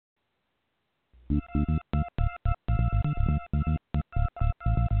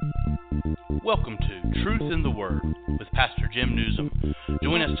Welcome to Truth in the Word with Pastor Jim Nuzum.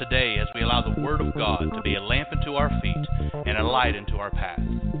 Join us today as we allow the Word of God to be a lamp unto our feet and a light unto our path.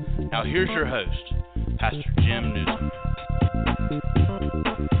 Now here's your host, Pastor Jim Nuzum.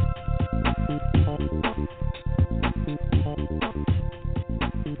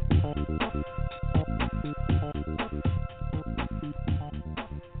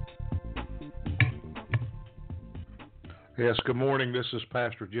 Yes, good morning. This is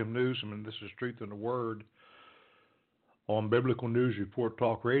Pastor Jim Nuzum, and this is Truth in the Word on Biblical News Report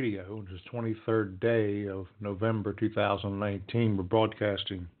Talk Radio. It's the 23rd day of November 2019. We're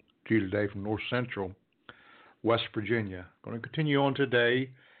broadcasting to you today from North Central, West Virginia. Going to continue on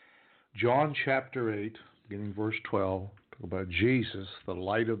today, John chapter 8, beginning verse 12, talk about Jesus, the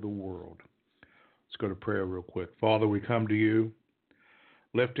light of the world. Let's go to prayer real quick. Father, we come to you,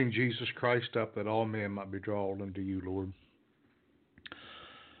 lifting Jesus Christ up that all men might be drawn unto you, Lord.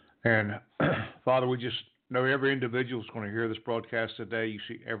 And Father, we just know every individual is going to hear this broadcast today. You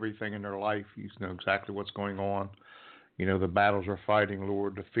see everything in their life. You know exactly what's going on. You know the battles they're fighting,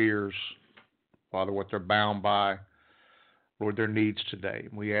 Lord, the fears, Father, what they're bound by, Lord, their needs today.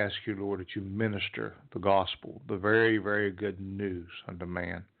 And we ask you, Lord, that you minister the gospel, the very, very good news unto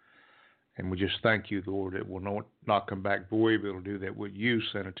man. And we just thank you, Lord, it will not come back void, but it will do that what you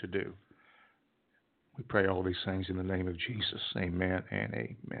sent it to do. We pray all these things in the name of Jesus. Amen and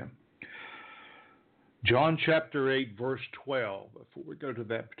amen. John chapter 8, verse 12. Before we go to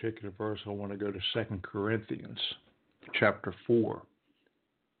that particular verse, I want to go to 2 Corinthians chapter 4,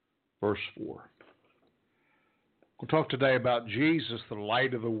 verse 4. We'll talk today about Jesus, the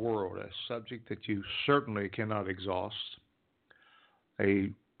light of the world, a subject that you certainly cannot exhaust,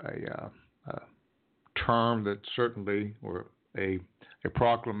 a term that certainly, or a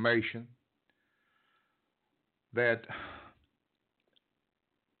proclamation that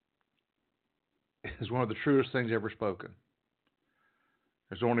is one of the truest things ever spoken.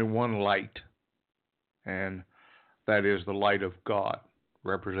 There's only one light, and that is the light of God,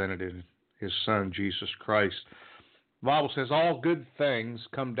 represented in his Son, Jesus Christ. The Bible says all good things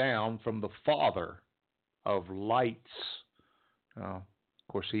come down from the Father of lights. Of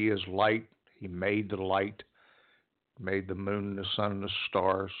course, he is light. He made the light, made the moon, the sun, and the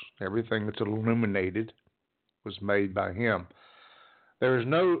stars. Everything that's illuminated was made by him. There is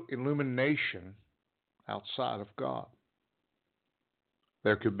no illumination outside of God.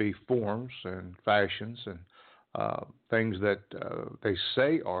 There could be forms and fashions and things that they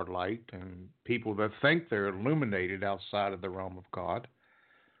say are light, and people that think they're illuminated outside of the realm of God.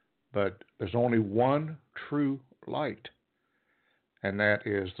 But there's only one true light, and that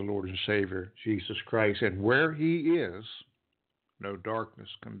is the Lord and Savior, Jesus Christ. And where he is, no darkness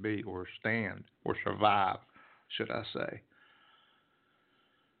can be or stand or survive, should I say.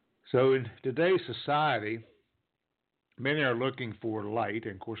 So in today's society, many are looking for light,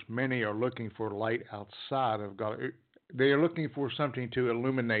 and of course many are looking for light outside of God. They are looking for something to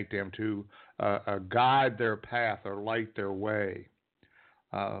illuminate them, to guide their path or light their way.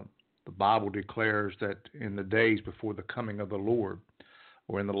 The Bible declares that in the days before the coming of the Lord,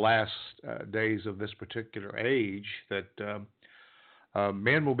 or in the last days of this particular age, that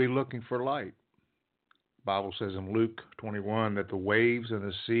men will be looking for light. The Bible says in Luke 21 that the waves and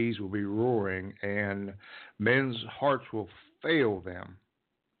the seas will be roaring, and men's hearts will fail them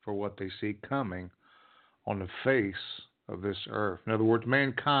for what they see coming on the face of this earth. In other words,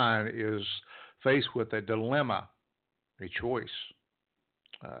 mankind is faced with a dilemma, a choice.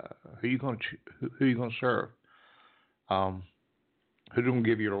 Who you going to serve? Who are you going to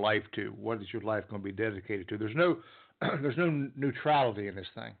give your life to? What is your life going to be dedicated to? There's no neutrality in this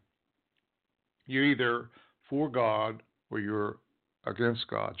thing. You're either for God or you're against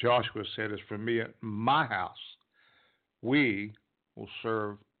God. Joshua said, as for me and my house, we will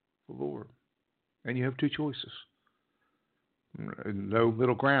serve the Lord. And you have two choices. No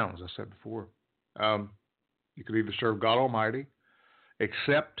middle ground, as I said before. You could either serve God Almighty,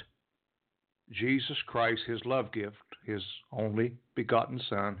 accept Jesus Christ, his love gift, his only begotten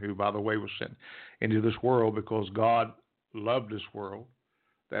Son, who, by the way, was sent into this world because God loved this world,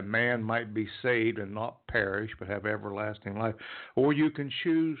 that man might be saved and not perish, but have everlasting life. Or you can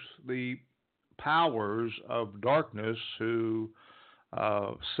choose the powers of darkness who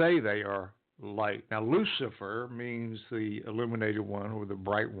say they are light. Now, Lucifer means the illuminated one or the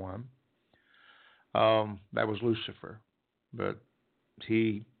bright one. That was Lucifer. But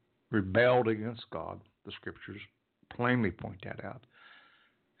he rebelled against God. The scriptures plainly point that out.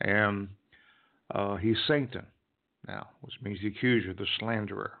 And he's Satan now, which means the accuser, the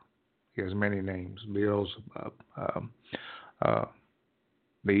slanderer. He has many names. Beelzebub,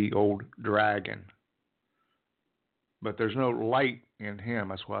 the old dragon. But there's no light in him.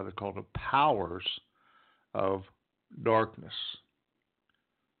 That's why they're called the powers of darkness.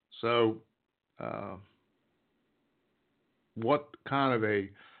 So, what kind of a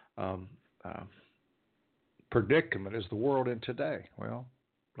predicament is the world in today? Well,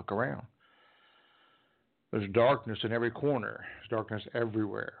 look around. There's darkness in every corner. There's darkness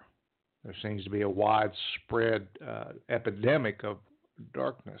everywhere. There seems to be a widespread epidemic of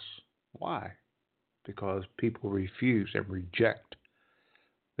darkness. Why? Because people refuse and reject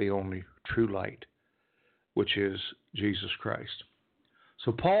the only true light, which is Jesus Christ.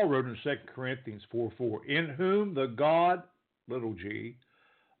 So Paul wrote in 2 Corinthians 4:4, in whom the God, little g,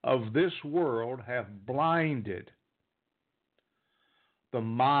 of this world hath blinded the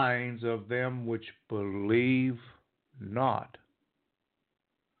minds of them which believe not.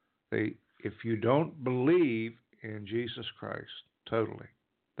 If you don't believe in Jesus Christ totally,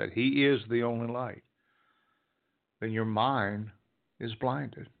 that he is the only light, then your mind is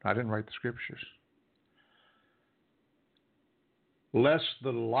blinded. I didn't write the scriptures. Lest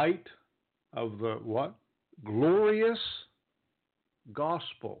the light of the what? Glorious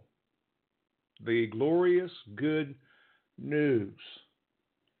gospel. The glorious good news.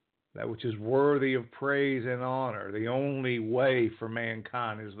 That which is worthy of praise and honor. The only way for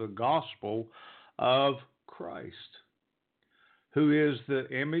mankind is the gospel of Christ, who is the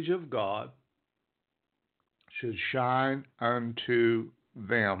image of God, should shine unto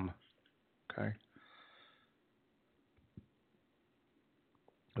them. Okay?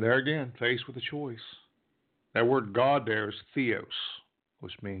 There again, faced with a choice. That word God there is theos,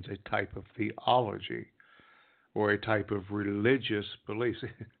 which means a type of theology or a type of religious belief.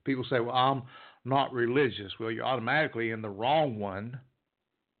 People say, well, I'm not religious. Well, you're automatically in the wrong one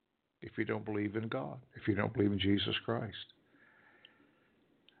if you don't believe in God, if you don't believe in Jesus Christ.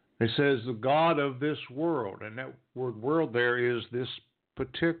 It says the God of this world, and that word world there is this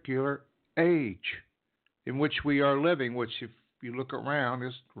particular age in which we are living, which if you look around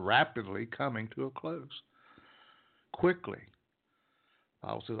is rapidly coming to a close. Quickly. The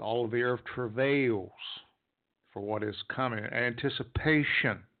Bible says all of the earth travails for what is coming,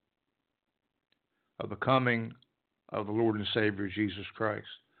 anticipation of the coming of the Lord and Savior Jesus Christ.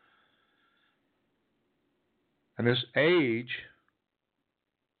 And this age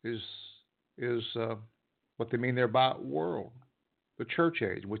is what they mean there by world, the church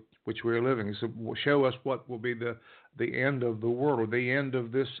age, which we are living. He said, show us what will be the end of the world, or the end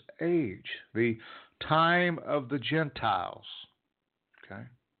of this age, the time of the Gentiles, okay,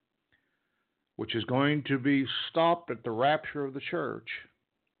 which is going to be stopped at the rapture of the church.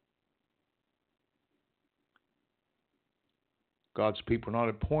 God's people are not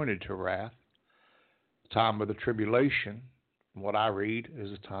appointed to wrath. The time of the tribulation, what I read,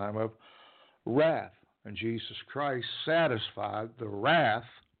 is a time of wrath. And Jesus Christ satisfied the wrath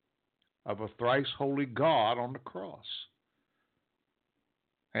of a thrice holy God on the cross.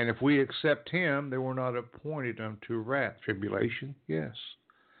 And if we accept him, then we're not appointed unto wrath. Tribulation? Yes.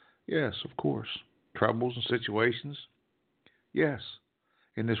 Yes, of course. Troubles and situations? Yes.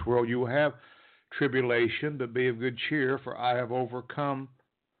 In this world you will have tribulation, but be of good cheer, for I have overcome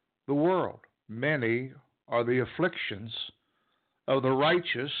the world. Many are the afflictions of the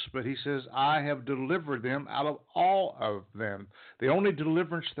righteous, but he says, I have delivered them out of all of them. The only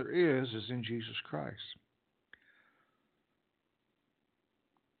deliverance there is in Jesus Christ,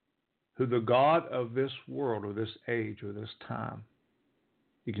 who the God of this world, or this age, or this time.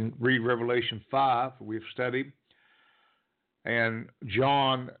 You can read Revelation 5, we've studied, and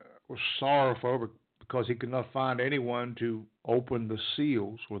John was sorrowful because he could not find anyone to open the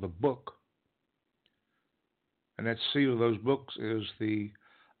seals or the book. And that seal of those books is the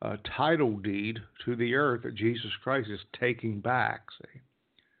title deed to the earth that Jesus Christ is taking back.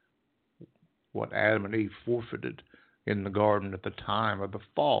 See, what Adam and Eve forfeited in the garden at the time of the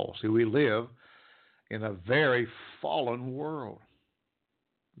fall. See, we live in a very fallen world.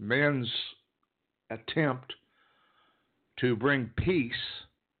 Men's attempt to bring peace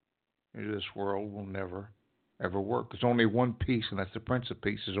into this world will never, ever work. There's only one peace, and that's the Prince of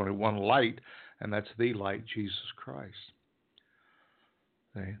Peace. There's only one light, and that's the light, Jesus Christ.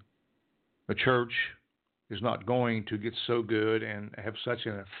 See? The church is not going to get so good and have such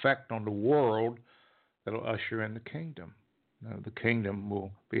an effect on the world that will usher in the kingdom. No, the kingdom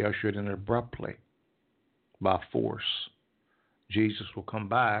will be ushered in abruptly, by force. Jesus will come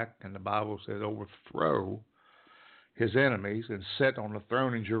back, and the Bible says overthrow his enemies and sit on the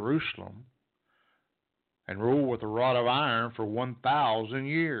throne in Jerusalem and rule with a rod of iron for 1,000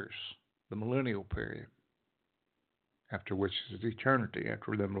 years. the millennial period, after which is eternity.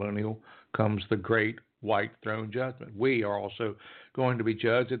 After the millennial comes the great white throne judgment. We are also going to be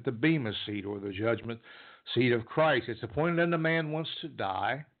judged at the Bema seat, or the judgment seat of Christ. It's appointed unto man once to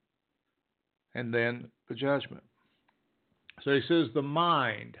die, and then the judgment. So he says the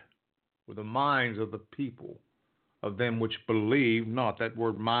mind, or the minds of the people, of them which believe not. That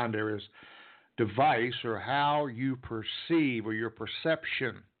word mind there is device, or how you perceive, or your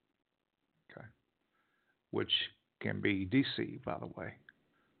perception, okay, which can be deceived, by the way.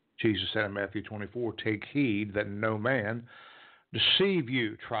 Jesus said in Matthew 24, take heed that no man deceive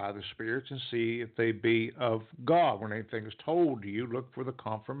you. Try the spirits and see if they be of God. When anything is told to you, look for the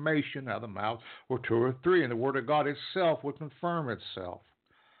confirmation out of the mouth or two or three, and the word of God itself will confirm itself.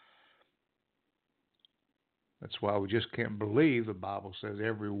 That's why we just can't believe the Bible says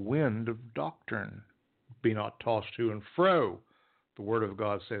every wind of doctrine be not tossed to and fro. The word of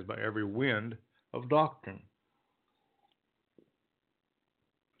God says by every wind of doctrine.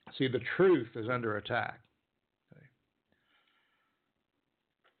 See, the truth is under attack.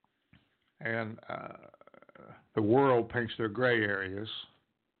 And the world paints their gray areas.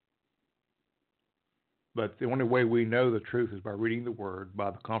 But the only way we know the truth is by reading the Word,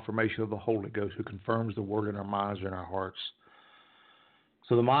 by the confirmation of the Holy Ghost, who confirms the Word in our minds and our hearts.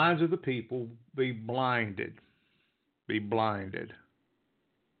 So the minds of the people be blinded,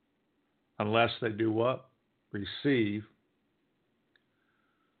 unless they do what? Receive,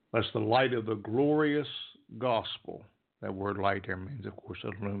 unless the light of the glorious gospel. That word light there means, of course,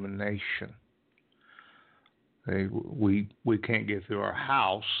 illumination. We can't get through our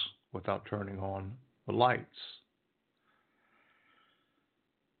house without turning on the lights.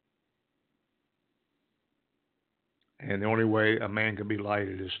 And the only way a man can be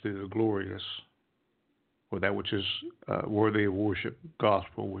lighted is through the glorious, or that which is worthy of worship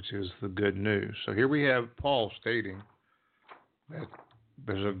gospel, which is the good news. So here we have Paul stating that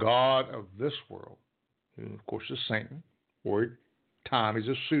there's a God of this world, who of course is Satan, or at times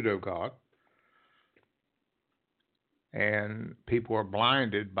he's a pseudo-God, and people are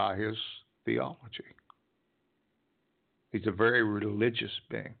blinded by his theology. He's a very religious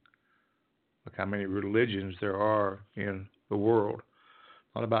being. Look how many religions there are in the world.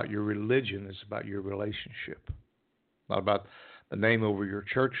 Not about your religion, it's about your relationship. Not about the name over your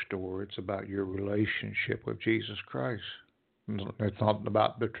church door, it's about your relationship with Jesus Christ. It's not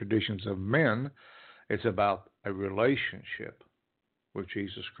about the traditions of men, it's about a relationship with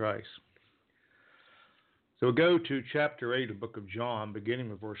Jesus Christ. So we'll go to chapter 8 of the book of John, beginning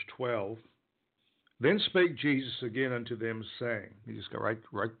with verse 12. Then spake Jesus again unto them, saying, he just got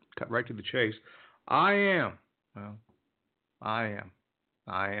cut right to the chase, I am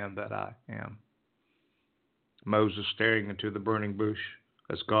that I am. Moses staring into the burning bush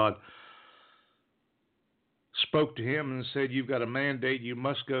as God spoke to him and said, you've got a mandate. You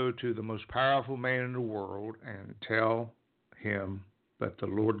must go to the most powerful man in the world and tell him that the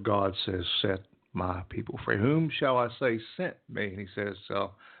Lord God says, set my people free. Whom shall I say sent me? And he says,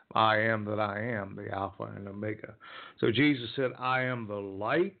 so I am that I am, the Alpha and Omega. So Jesus said, I am the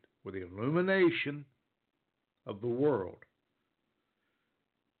light or the illumination of the world.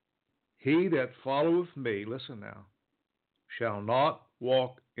 He that followeth me, listen now, shall not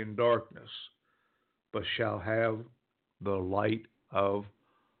walk in darkness, but shall have the light of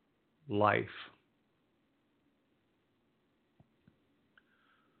life.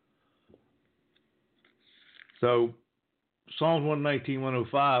 So Psalms 119,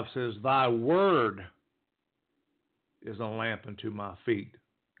 105 says, thy word is a lamp unto my feet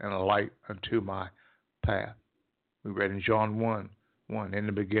and a light unto my path. We read in John 1, in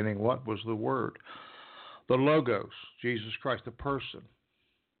the beginning, what was the Word? The Logos, Jesus Christ, the person.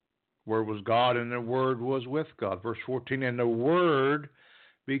 Word was God, and the Word was with God. Verse 14, and the Word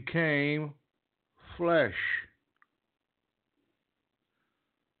became flesh.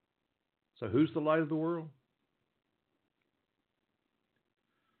 So who's the light of the world?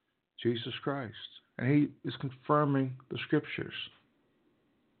 Jesus Christ. And he is confirming the Scriptures.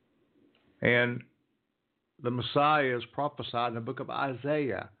 And the Messiah is prophesied in the book of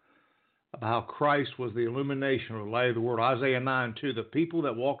Isaiah about how Christ was the illumination or the light of the world. Isaiah 9:2, the people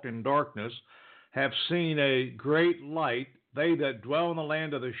that walked in darkness have seen a great light. They that dwell in the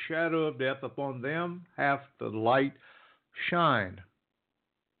land of the shadow of death, upon them hath the light shined.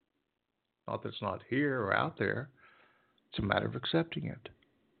 Not that it's not here or out there. It's a matter of accepting it.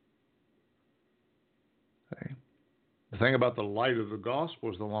 Okay. The thing about the light of the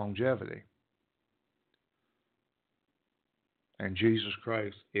gospel is the longevity. And Jesus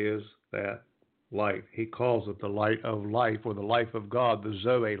Christ is that light. He calls it the light of life, or the life of God, the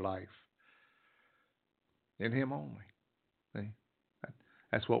Zoe life. In Him only. See?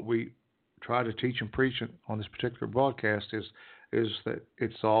 That's what we try to teach and preach on this particular broadcast is that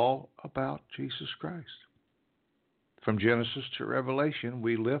it's all about Jesus Christ. From Genesis to Revelation,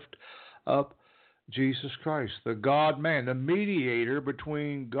 we lift up Jesus Christ, the God-man, the mediator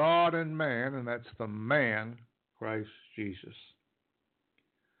between God and man, and that's the man, Christ Jesus.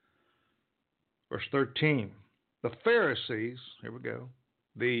 Verse 13, the Pharisees, here we go,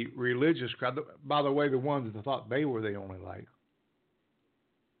 the religious crowd, by the way, the ones that thought they were the only light.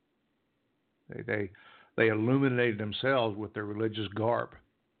 They illuminated themselves with their religious garb.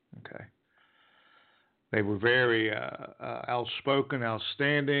 Okay. They were very outspoken,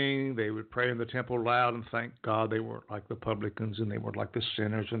 outstanding. They would pray in the temple loud and thank God. They weren't like the publicans and they weren't like the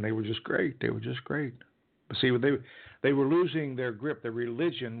sinners, and they were just great. They were just great. But see, they were losing their grip. Their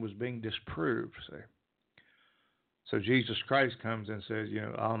religion was being disproved. See. So Jesus Christ comes and says,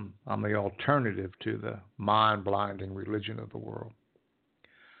 I'm the alternative to the mind-blinding religion of the world.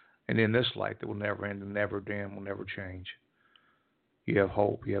 And in this light that will never end and never dim, will never change, you have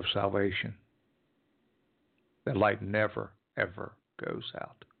hope, you have salvation. That light never, ever goes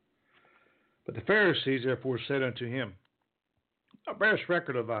out. But the Pharisees therefore said unto him, Thou bearest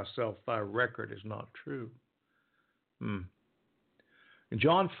record of thyself, thy record is not true. In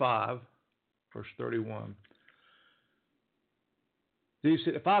John 5, verse 31, Jesus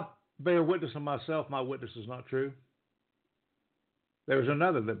said, If I bear witness of myself, my witness is not true. There is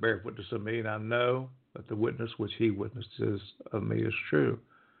another that beareth witness of me, and I know that the witness which he witnesses of me is true.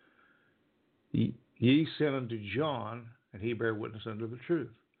 Ye sent unto John, and he bare witness unto the truth.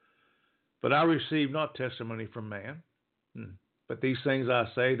 But I receive not testimony from man, but these things I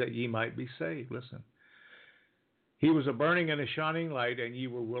say that ye might be saved. Listen. He was a burning and a shining light, and ye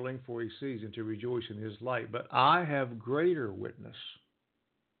were willing for a season to rejoice in his light. But I have greater witness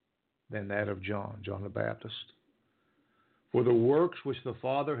than that of John the Baptist. For the works which the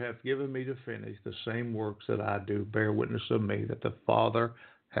Father hath given me to finish, the same works that I do, bear witness of me, that the Father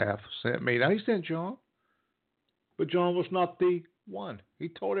hath sent me. Now, he sent John, but John was not the one. He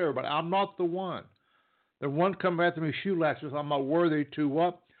told everybody, I'm not the one. The one come after me shoe latches, I'm not worthy to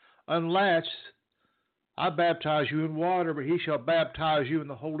what? Unlatch. I baptize you in water, but he shall baptize you in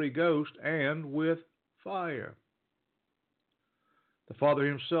the Holy Ghost and with fire. The Father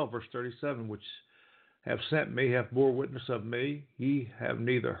himself, verse 37, which have sent me, hath bore witness of me. Ye have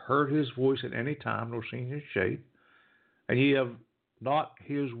neither heard his voice at any time, nor seen his shape. And ye have not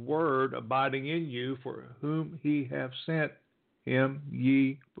his word abiding in you, for whom he hath sent him,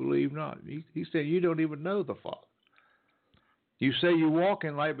 ye believe not. He said, you don't even know the Father. You say you walk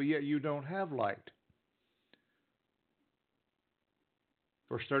in light, but yet you don't have light.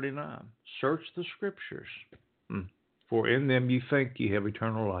 Verse 39, search the Scriptures, for in them ye think ye have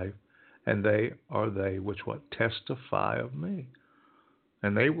eternal life, and they are they which what testify of me.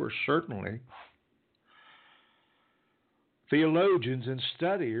 And they were certainly theologians and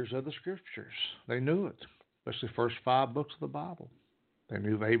studiers of the Scriptures. They knew it, especially the first 5 books of the Bible. They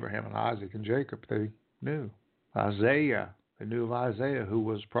knew of Abraham and Isaac and Jacob. They knew Isaiah. They knew of Isaiah, who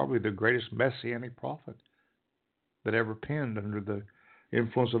was probably the greatest messianic prophet that ever penned under the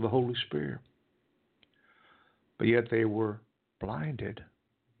influence of the Holy Spirit. But yet they were blinded.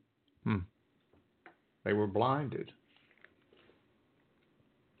 They were blinded.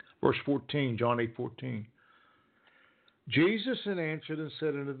 Verse 14, John 8:14. Jesus answered and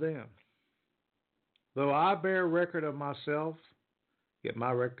said unto them, Though I bear record of myself, yet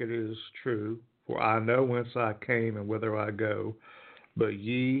my record is true, for I know whence I came and whither I go, but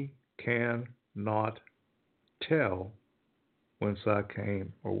ye cannot tell whence I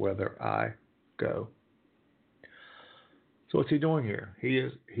came or whither I go. So what's he doing here? He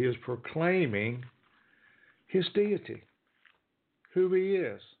is proclaiming his deity, who he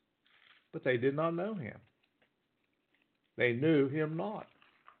is. But they did not know him. They knew him not.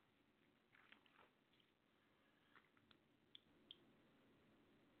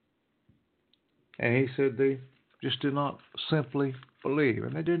 And he said they just did not simply believe,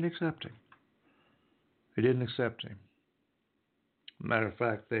 and they didn't accept him. They didn't accept him. Matter of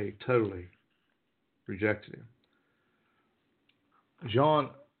fact, they totally rejected him. John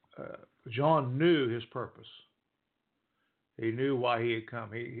knew his purpose. He knew why he had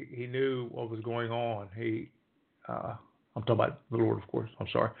come. He knew what was going on. I'm talking about the Lord, of course. I'm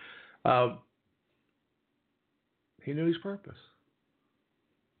sorry. He knew his purpose.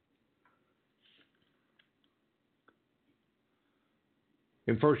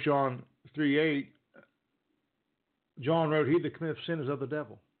 In 1 John 3:8, John wrote, He that committeth sin is of the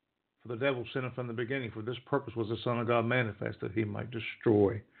devil. For the devil sinned from the beginning. For this purpose was the Son of God manifest, that he might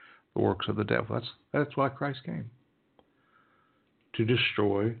destroy the works of the devil. That's why Christ came. To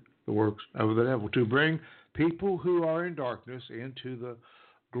destroy the works of the devil. To bring people who are in darkness into the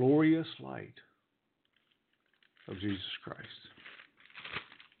glorious light of Jesus Christ.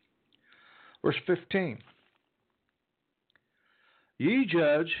 Verse 15. Ye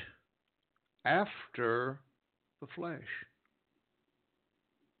judge after the flesh.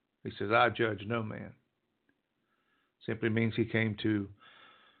 He says, I judge no man. Simply means he came to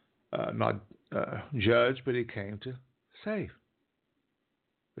not judge, but he came to save.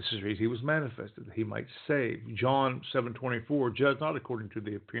 This is the reason he was manifested, that he might save. John 7:24, judge not according to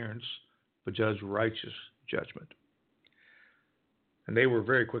the appearance, but judge righteous judgment. And they were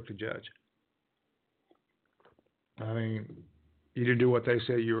very quick to judge. I mean, you didn't do what they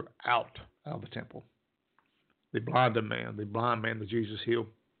said, you're out of the temple. The blind man that Jesus healed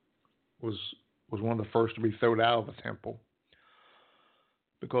was one of the first to be thrown out of the temple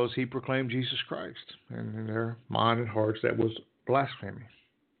because he proclaimed Jesus Christ. And in their mind and hearts, that was blasphemy.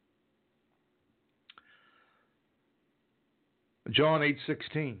 John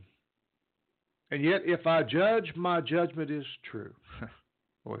 8:16. And yet, if I judge, my judgment is true.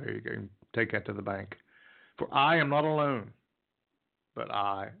 Well, there you go. Take that to the bank. For I am not alone, but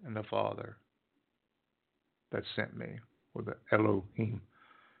I and the Father that sent me, or the Elohim.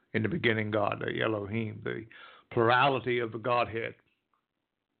 In the beginning, God, the Elohim, the plurality of the Godhead.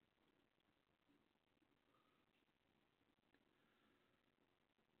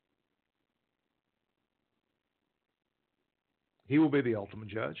 He will be the ultimate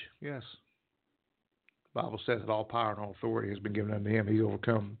judge, yes. The Bible says that all power and all authority has been given unto him. He's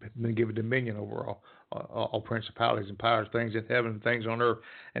overcome, been given dominion over all principalities and powers, things in heaven and things on earth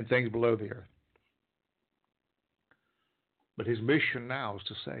and things below the earth. But his mission now is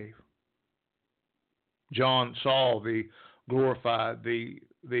to save. John saw the glorified,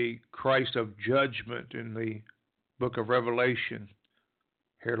 the Christ of judgment in the book of Revelation.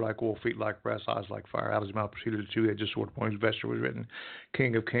 Hair like wool, feet like brass, eyes like fire. Out of his mouth proceeded a two-edged sword. Upon his vesture was written,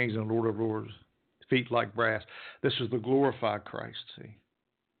 King of kings and Lord of lords. Feet like brass. This is the glorified Christ, see.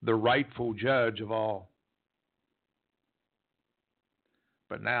 The rightful judge of all.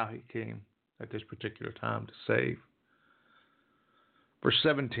 But now he came at this particular time to save. Verse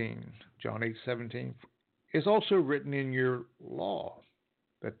 17, John 8:17, is also written in your law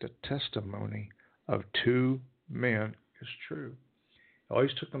that the testimony of two men is true. I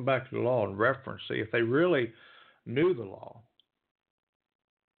always took them back to the law and reference. See, if they really knew the law,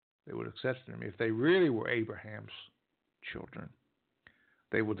 they would accept him. If they really were Abraham's children,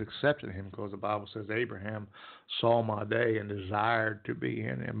 they would accept him because the Bible says Abraham saw my day and desired to be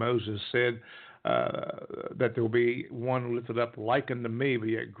in it. Moses said that there will be one lifted up like unto me, but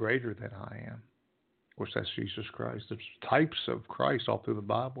yet greater than I am. Of course, that's Jesus Christ. There's types of Christ all through the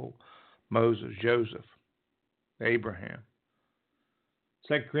Bible. Moses, Joseph, Abraham.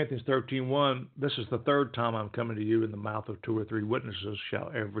 2 Corinthians 13:1, this is the third time I'm coming to you. In the mouth of two or three witnesses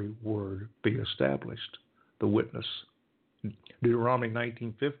shall every word be established. The witness. Deuteronomy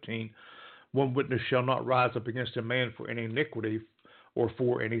 19:15, one witness shall not rise up against a man for any iniquity or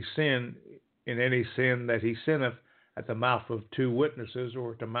for any sin, in any sin that he sinneth. At the mouth of two witnesses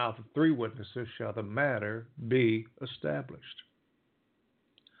or at the mouth of three witnesses shall the matter be established.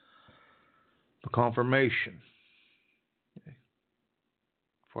 The confirmation.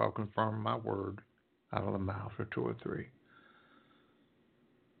 For I'll confirm my word out of the mouth of two or three.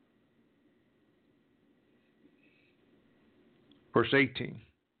 Verse 18.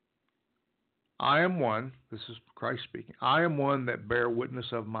 I am one, this is Christ speaking, I am one that bear witness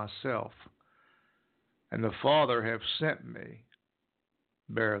of myself, and the Father hath sent me,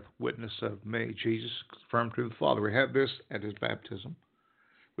 beareth witness of me. Jesus confirmed to the Father. We have this at his baptism.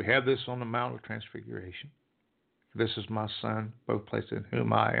 We have this on the Mount of Transfiguration. This is my Son, both places in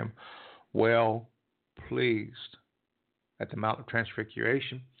whom I am well pleased. At the Mount of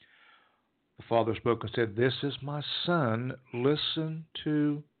Transfiguration, the Father spoke and said, this is my Son, listen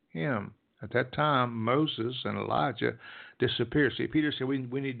to him. At that time, Moses and Elijah disappeared. See, Peter said, we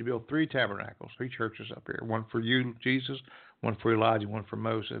need to build three tabernacles, three churches up here. One for you, Jesus, one for Elijah, one for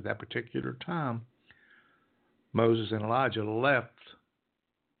Moses. At that particular time, Moses and Elijah left,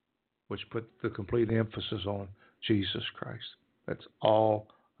 which put the complete emphasis on Jesus Christ. That's all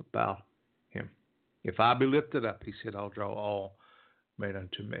about him. If I be lifted up, he said, I'll draw all men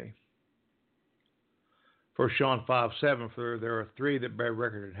unto me. 1 John 5:7, for there are three that bear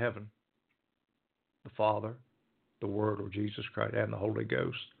record in heaven, the Father, the Word, or Jesus Christ, and the Holy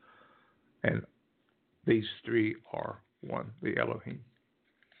Ghost. And these three are one, the Elohim.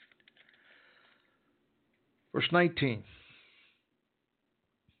 Verse 19.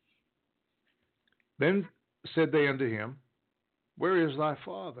 Then said they unto him, Where is thy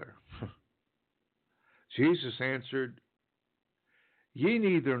Father? Jesus answered, Ye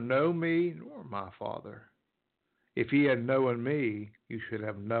neither know me nor my Father. If ye had known me, you should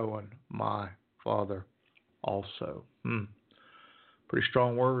have known my Father also. Pretty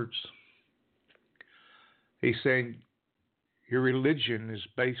strong words. He's saying your religion is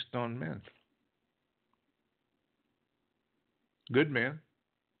based on men. Good men.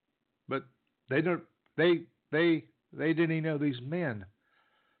 But they didn't even know these men.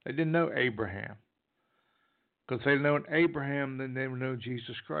 They didn't know Abraham. Because if they'd known Abraham, then they would know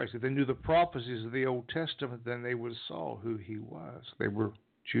Jesus Christ. If they knew the prophecies of the Old Testament, then they would have saw who he was. They were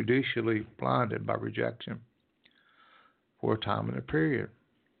judicially blinded by rejection for a time and a period.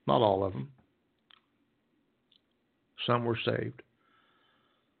 Not all of them. Some were saved.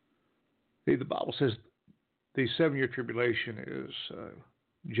 See, the Bible says the 7-year tribulation is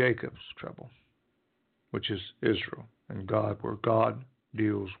Jacob's trouble, which is Israel, and where God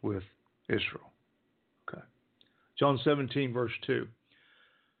deals with Israel. Okay. John 17, verse 2.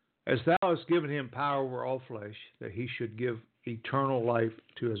 As thou hast given him power over all flesh, that he should give eternal life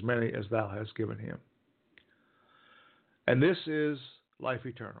to as many as thou hast given him. And this is life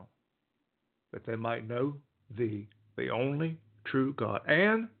eternal, that they might know thee, the only true God,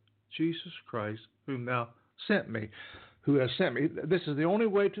 and Jesus Christ, whom thou sent me, who has sent me. This is the only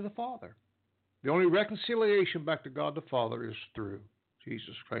way to the Father. The only reconciliation back to God the Father is through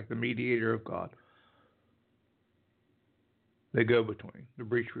Jesus Christ, the mediator of God. They go between, the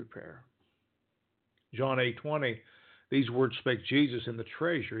breach repair. John 8:20, these words spake Jesus in the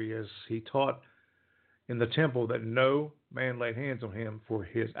treasury as he taught in the temple, that no man laid hands on him, for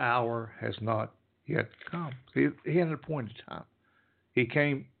his hour has not yet come. He had an appointed time. He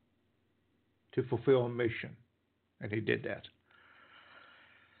came to fulfill a mission, and he did that.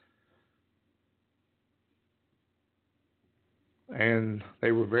 And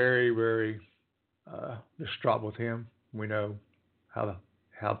they were very, very distraught with him. We know how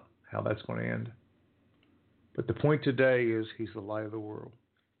that's going to end. But the point today is he's the light of the world,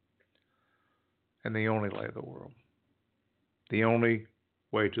 and the only light of the world, the only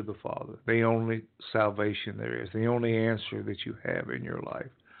way to the Father, the only salvation there is, the only answer that you have in your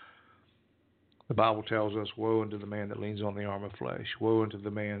life. The Bible tells us, woe unto the man that leans on the arm of flesh. Woe unto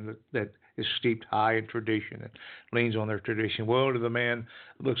the man that is steeped high in tradition and leans on their tradition. Woe unto the man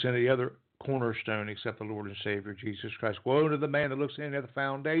that looks into the other cornerstone except the Lord and Savior, Jesus Christ. Woe unto the man that looks into the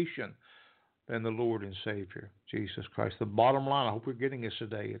foundation than the Lord and Savior, Jesus Christ. The bottom line, I hope we're getting this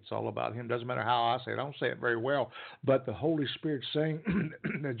today, it's all about him. Doesn't matter how I say it. I don't say it very well, but the Holy Spirit saying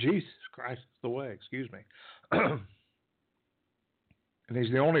that Jesus Christ is the way, and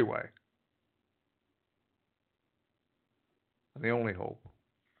he's the only way. And the only hope,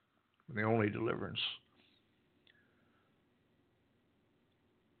 and the only deliverance.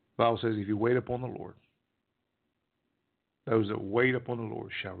 The Bible says, if you wait upon the Lord, those that wait upon the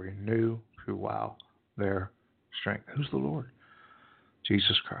Lord shall renew throughout their strength. Who's the Lord?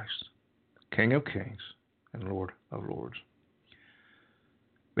 Jesus Christ, King of kings and Lord of lords.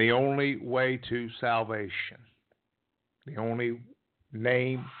 The only way to salvation, the only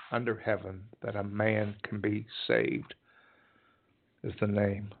name under heaven that a man can be saved, is the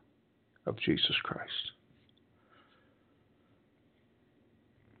name of Jesus Christ.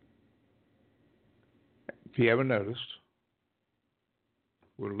 If you haven't noticed,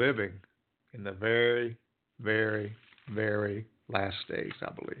 we're living in the very, very, very last days,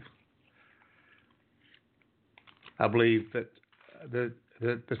 I believe. I believe that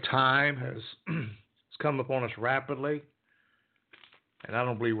the time has come upon us rapidly, and I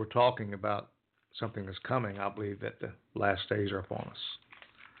don't believe we're talking about something that's coming. I believe that the last days are upon us.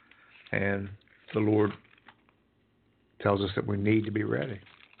 And the Lord tells us that we need to be ready.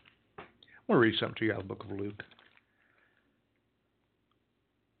 I want to read something to you out of the book of Luke.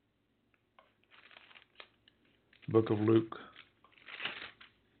 Book of Luke,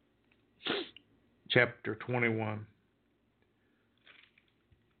 chapter 21,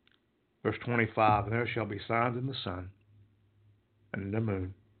 verse 25. And there shall be signs in the sun, and in the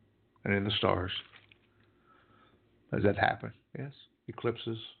moon, and in the stars. Does that happen? Yes.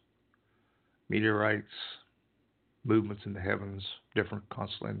 Eclipses, meteorites, movements in the heavens, different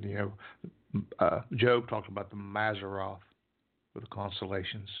constellations. Job talked about the Mazzaroth with the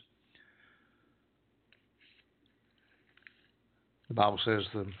constellations. The Bible says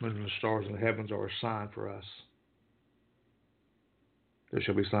the moon and the stars in the heavens are a sign for us. There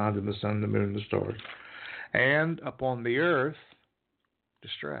shall be signs in the sun, the moon, and the stars. And upon the earth,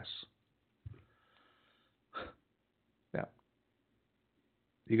 distress. Now,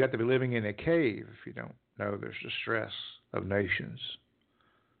 You got to be living in a cave if you don't know there's distress of nations.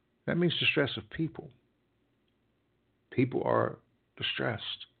 That means distress of people. People are distressed.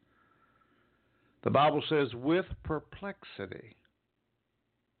 The Bible says with perplexity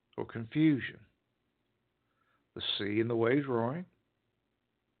or confusion, the sea and the waves roaring,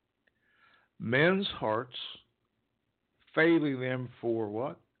 men's hearts failing them for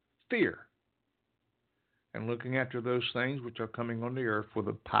what? Fear. And looking after those things which are coming on the earth, for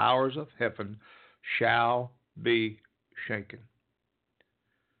the powers of heaven shall be shaken.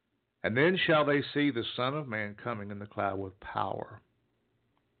 And then shall they see the Son of Man coming in the cloud with power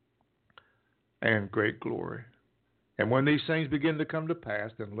and great glory. And when these things begin to come to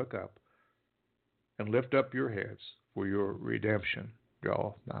pass, then look up and lift up your heads, for your redemption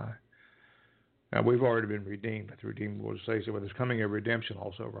draweth nigh. Now, we've already been redeemed. The redeemed will say so, but there's coming a redemption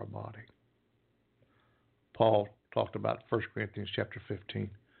also of our body. Paul talked about 1 Corinthians chapter 15,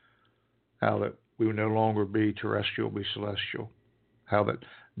 how that we will no longer be terrestrial, be celestial, how that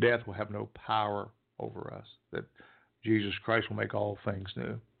death will have no power over us, that Jesus Christ will make all things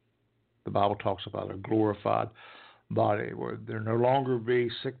new. The Bible talks about a glorified body where there no longer be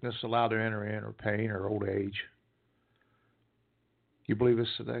sickness allowed to enter in, or pain, or old age. You believe this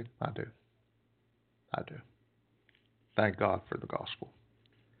today? I do. I do. Thank God for the gospel.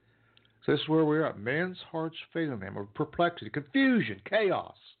 So this is where we're at. Men's hearts failing them, or perplexity, confusion,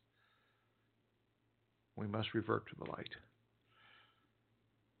 chaos. We must revert to the light.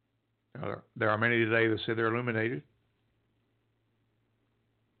 Now, there are many today that say they're illuminated,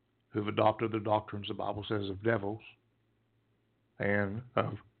 who've adopted the doctrines the Bible says of devils and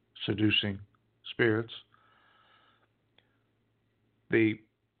of seducing spirits. The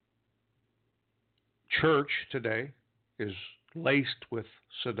church today is laced with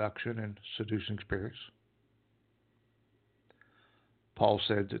seduction and seducing spirits. Paul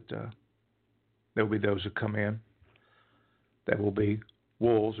said that there will be those who come in that will be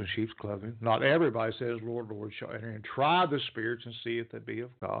wolves in sheep's clothing. Not everybody says, Lord, Lord, shall enter in. Try the spirits and see if they be of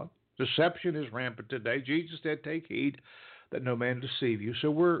God. Deception is rampant today. Jesus said, take heed that no man deceive you. So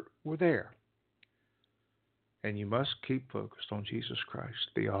we're there. And you must keep focused on Jesus Christ,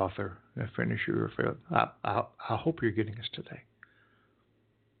 the author and finisher of faith. I hope you're getting this today.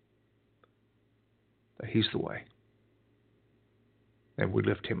 That He's the way. And we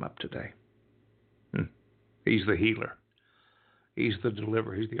lift Him up today. He's the healer. He's the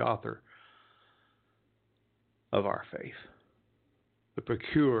deliverer. He's the author of our faith. The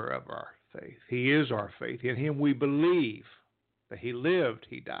procurer of our faith. He is our faith. In Him we believe that He lived,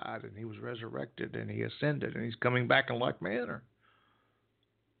 He died, and He was resurrected, and He ascended, and He's coming back in like manner.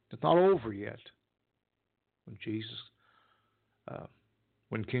 It's not over yet. When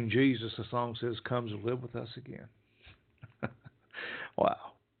King Jesus, the song says, comes to live with us again.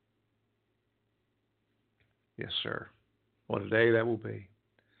 Wow. Yes, sir. What a day that will be.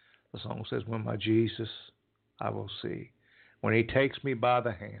 The song says, when my Jesus I will see, when He takes me by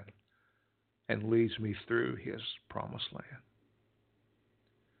the hand and leads me through His promised land.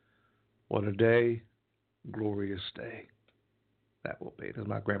 What a day, glorious day that will be. That's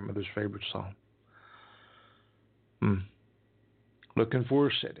my grandmother's favorite song. Looking for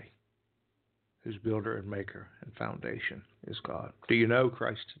a city whose builder and maker and foundation is God. Do you know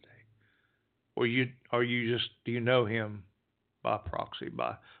Christ today? Or do you know Him by proxy,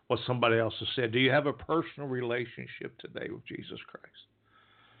 by what somebody else has said? Do you have a personal relationship today with Jesus Christ?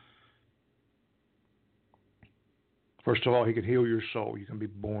 First of all, He can heal your soul. You can be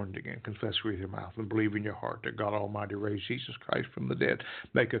born again. Confess with your mouth and believe in your heart that God Almighty raised Jesus Christ from the dead.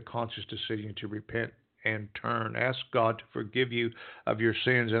 Make a conscious decision to repent and turn. Ask God to forgive you of your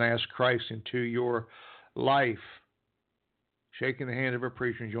sins and ask Christ into your life. Shaking the hand of a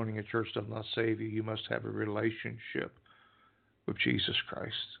preacher and joining a church does not save you. You must have a relationship with Jesus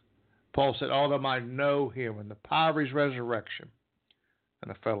Christ. Paul said, all that might know Him and the power of His resurrection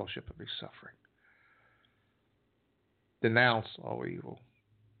and the fellowship of His suffering. Denounce all evil.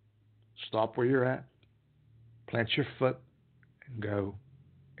 Stop where you're at. Plant your foot and go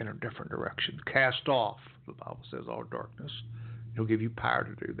in a different direction. Cast off, the Bible says, all darkness. He'll give you power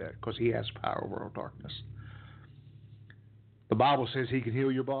to do that because He has power over all darkness. The Bible says He can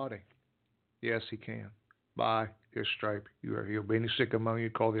heal your body. Yes, He can. By His stripe you are healed. Be any sick among you,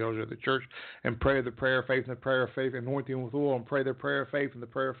 call the elders of the church and pray the prayer of faith, and the prayer of faith, anoint them with oil, and pray the prayer of faith, and the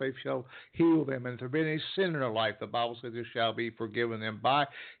prayer of faith shall heal them. And if there be any sin in their life, the Bible says it shall be forgiven them. By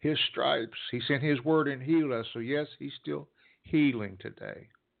His stripes He sent His word and healed us. So yes, He's still healing today.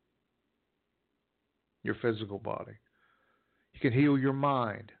 Your physical body. He can heal your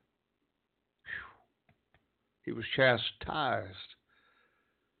mind. He was chastised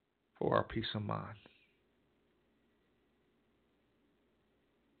for our peace of mind.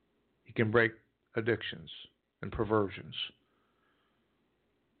 He can break addictions and perversions.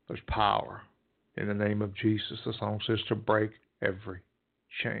 There's power in the name of Jesus. The song says to break every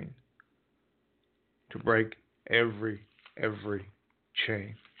chain. To break every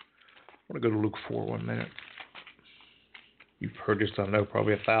chain. I want to go to Luke 4 1 minute. You've heard this, I know,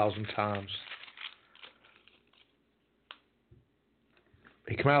 probably 1,000 times.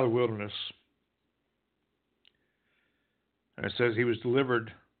 He came out of the wilderness. And it says he was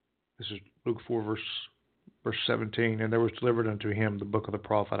delivered. This is Luke 4 verse 17. And there was delivered unto him the book of the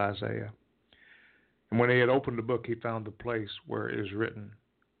prophet Isaiah. And when he had opened the book, he found the place where it is written.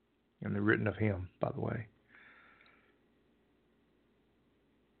 And they're written of him, by the way.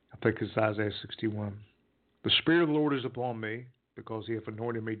 I think it's Isaiah 61. The Spirit of the Lord is upon me, because he hath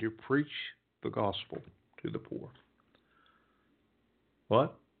anointed me to preach the gospel to the poor.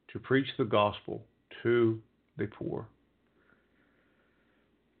 What? To preach the gospel to the poor.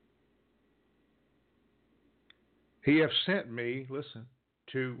 He hath sent me, listen,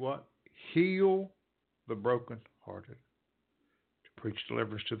 to what? Heal the brokenhearted, to preach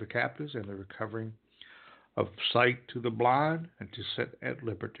deliverance to the captives and the recovering of sight to the blind, and to set at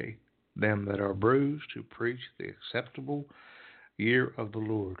liberty them that are bruised, to preach the acceptable year of the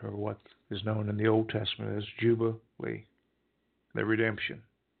Lord, or what is known in the Old Testament as Jubilee, the redemption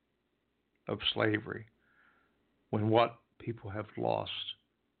of slavery, when what people have lost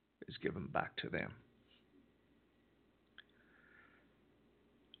is given back to them.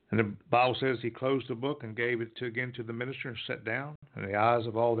 And the Bible says he closed the book and gave it again to the minister and sat down. And the eyes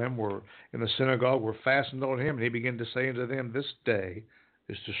of all them were in the synagogue were fastened on him. And he began to say unto them, this day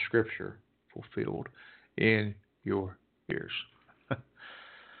is the scripture fulfilled in your ears.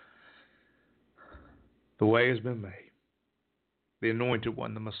 The way has been made. The anointed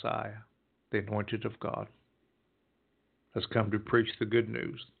one, the Messiah, the anointed of God, has come to preach the good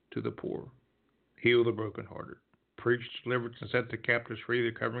news to the poor, heal the brokenhearted, preach deliverance and set the captives free,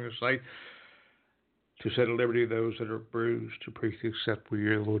 the covering of sight, to set at liberty those that are bruised, to preach the acceptable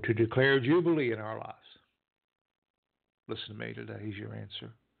year of the Lord, to declare jubilee in our lives. Listen to me today. He's your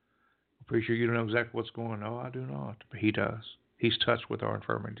answer. Preacher, you don't know exactly what's going on. No, I do not. But he does. He's touched with our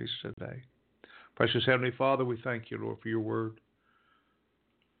infirmities today. Precious Heavenly Father, we thank you, Lord, for your word.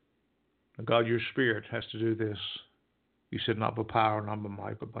 And God, your Spirit has to do this. You said not by power, not by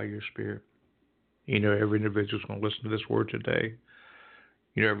might, but by your Spirit. You know every individual is going to listen to this word today.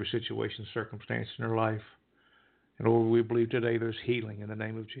 You know every situation, circumstance in their life. And Lord, we believe today there's healing in the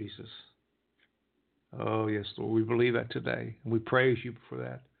name of Jesus. Oh, yes, Lord, we believe that today. And we praise you for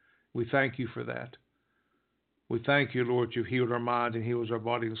that. We thank you for that. We thank you, Lord, you've healed our mind and healed our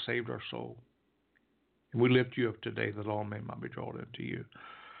body and saved our soul. And we lift you up today that all men might be drawn into you.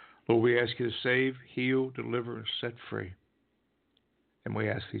 Lord, we ask you to save, heal, deliver, and set free. And we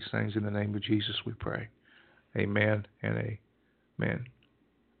ask these things in the name of Jesus, we pray. Amen and amen.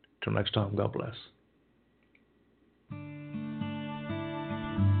 Till next time, God bless.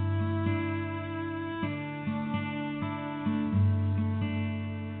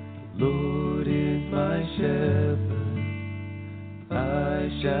 The Lord is my shepherd,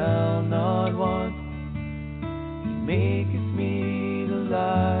 I shall not want.